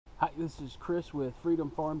Hi, this is Chris with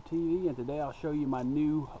Freedom Farm TV, and today I'll show you my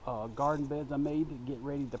new garden beds I made to get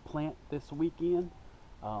ready to plant this weekend.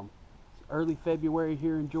 It's early February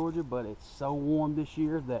here in Georgia, but it's so warm this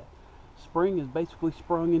year that spring is basically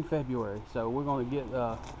sprung in February. So we're going to get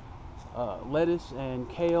lettuce and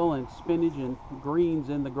kale and spinach and greens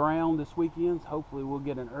in the ground this weekend. Hopefully we'll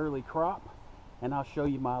get an early crop, and I'll show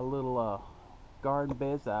you my little garden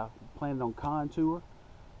beds that I planted on contour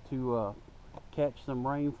to catch some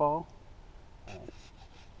rainfall.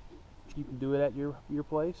 You can do it at your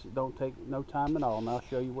place. It don't take no time at all, and I'll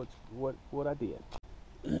show you what I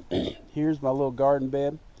did. Here's my little garden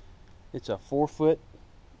bed. It's a 4-foot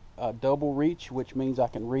double reach, which means I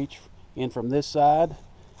can reach in from this side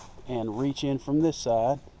and reach in from this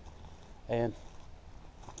side. And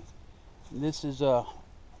this is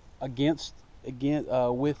against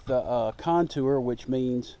with the contour, which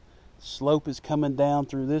means slope is coming down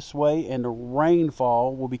through this way, and the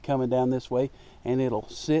rainfall will be coming down this way, and it'll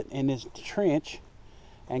sit in this trench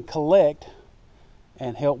and collect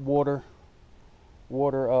and help water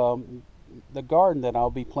the garden that I'll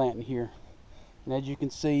be planting here. And as you can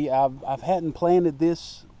see, I hadn't planted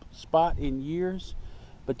this spot in years,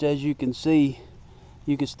 but as you can see,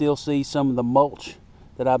 you can still see some of the mulch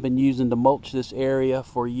that I've been using to mulch this area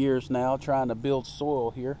for years now, trying to build soil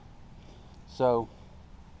here. So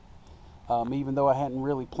even though I hadn't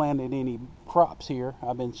really planted any crops here,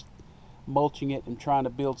 I've been mulching it and trying to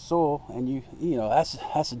build soil. And you know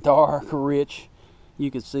that's dark, rich. You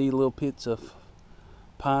can see little pits of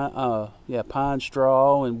pine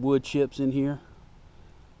straw and wood chips in here.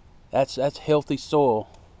 That's healthy soil.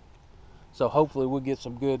 So hopefully we'll get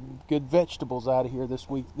some good vegetables out of here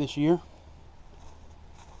this year.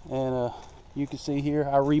 And you can see here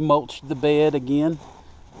I remulched the bed again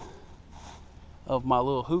of my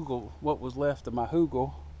little hugel, what was left of my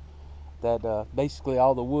hugel, that basically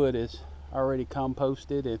all the wood is already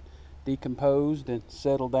composted and decomposed and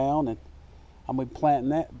settled down, and I'm gonna be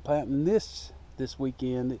planting this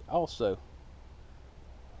weekend also.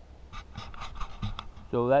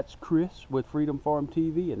 So that's Chris with Freedom Farm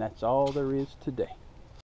TV, and that's all there is today.